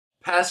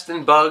Pests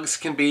and bugs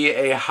can be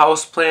a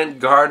houseplant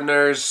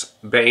gardener's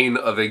bane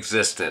of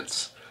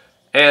existence.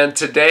 And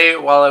today,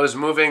 while I was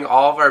moving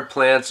all of our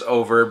plants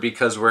over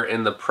because we're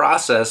in the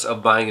process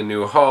of buying a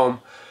new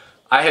home,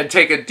 I had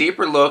taken a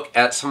deeper look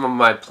at some of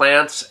my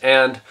plants,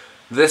 and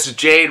this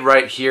jade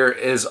right here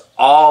is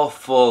all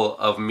full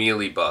of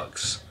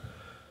mealybugs.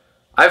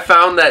 I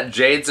found that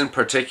jades in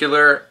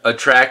particular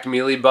attract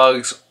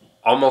mealybugs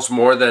almost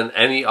more than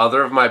any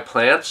other of my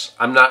plants.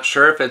 I'm not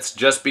sure if it's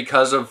just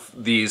because of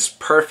these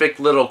perfect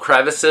little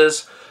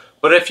crevices,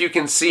 but if you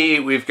can see,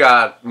 we've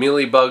got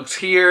mealybugs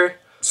here,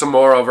 some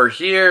more over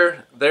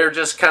here. They're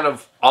just kind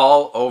of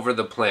all over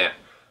the plant.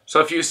 So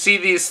if you see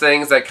these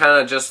things that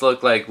kind of just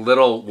look like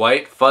little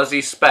white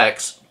fuzzy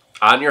specks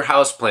on your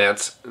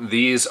houseplants,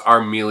 these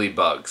are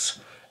mealybugs.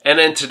 And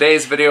in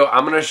today's video,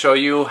 I'm going to show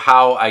you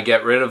how I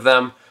get rid of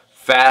them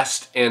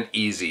fast and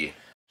easy.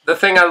 The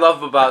thing I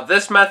love about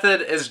this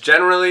method is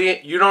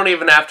generally you don't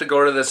even have to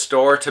go to the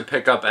store to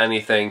pick up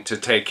anything to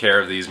take care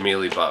of these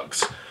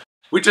mealybugs.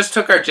 We just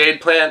took our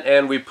jade plant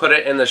and we put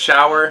it in the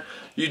shower.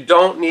 You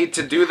don't need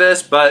to do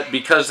this, but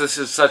because this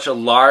is such a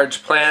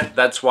large plant,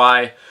 that's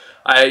why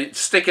I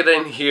stick it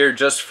in here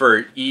just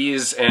for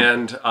ease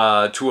and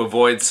to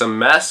avoid some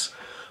mess.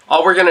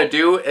 All we're going to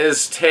do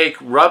is take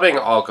rubbing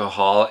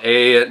alcohol,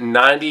 a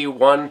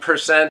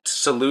 91%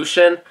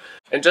 solution,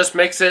 and just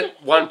mix it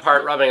 1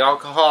 part rubbing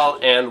alcohol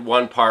and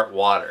 1 part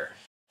water.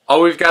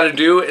 All we've got to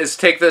do is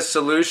take this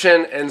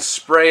solution and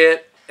spray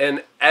it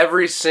in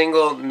every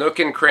single nook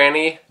and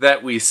cranny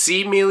that we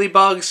see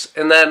mealybugs,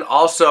 and then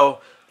also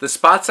the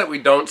spots that we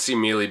don't see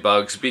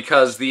mealybugs,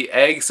 because the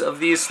eggs of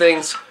these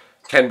things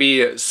can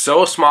be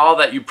so small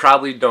that you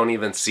probably don't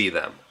even see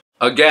them.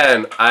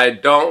 Again, I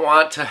don't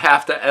want to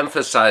have to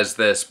emphasize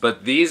this,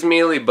 but these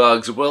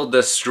mealybugs will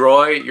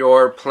destroy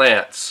your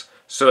plants.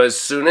 So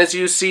as soon as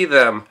you see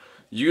them,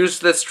 use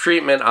this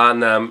treatment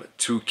on them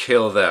to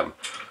kill them.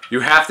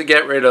 You have to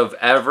get rid of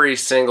every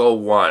single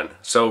one.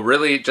 So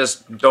really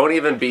just don't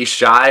even be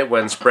shy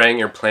when spraying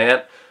your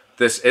plant.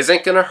 This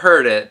isn't going to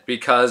hurt it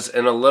because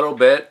in a little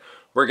bit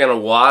we're going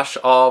to wash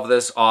all of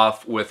this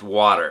off with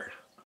water.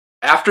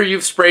 After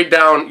you've sprayed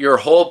down your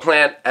whole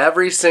plant,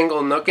 every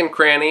single nook and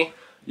cranny,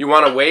 you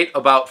want to wait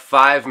about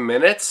 5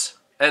 minutes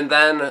and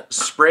then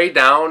spray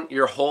down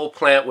your whole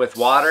plant with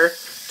water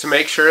to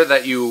make sure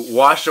that you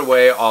wash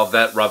away all of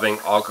that rubbing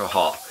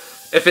alcohol.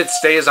 If it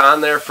stays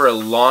on there for a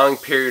long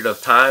period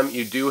of time,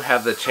 you do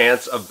have the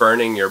chance of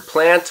burning your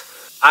plant.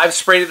 I've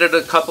sprayed it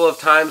a couple of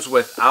times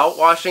without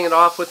washing it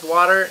off with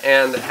water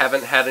and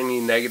haven't had any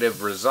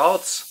negative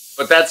results.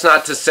 But that's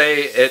not to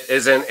say it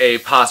isn't a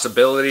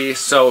possibility,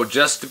 so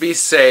just to be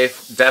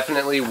safe,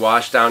 definitely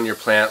wash down your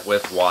plant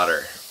with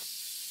water.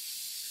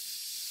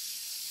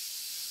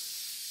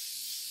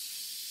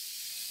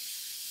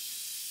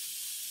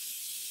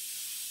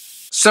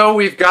 So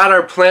we've got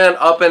our plant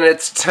up in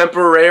its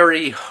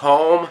temporary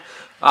home.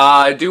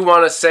 I do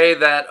want to say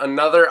that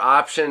another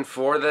option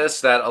for this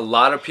that a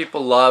lot of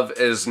people love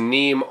is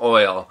neem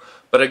oil.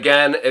 But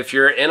again, if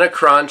you're in a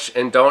crunch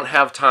and don't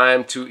have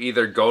time to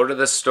either go to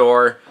the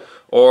store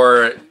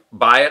or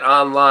buy it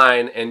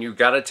online and you've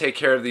got to take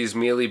care of these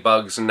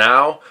mealybugs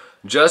now,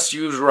 just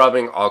use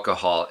rubbing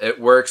alcohol. It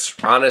works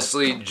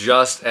honestly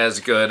just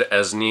as good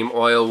as neem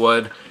oil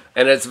would,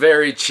 and it's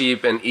very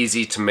cheap and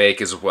easy to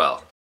make as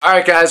well.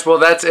 Alright guys, well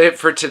that's it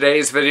for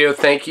today's video.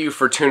 Thank you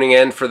for tuning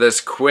in for this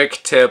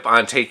quick tip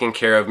on taking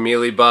care of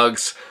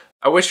mealybugs.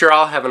 I wish you're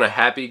all having a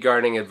happy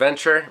gardening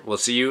adventure. We'll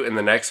see you in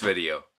the next video.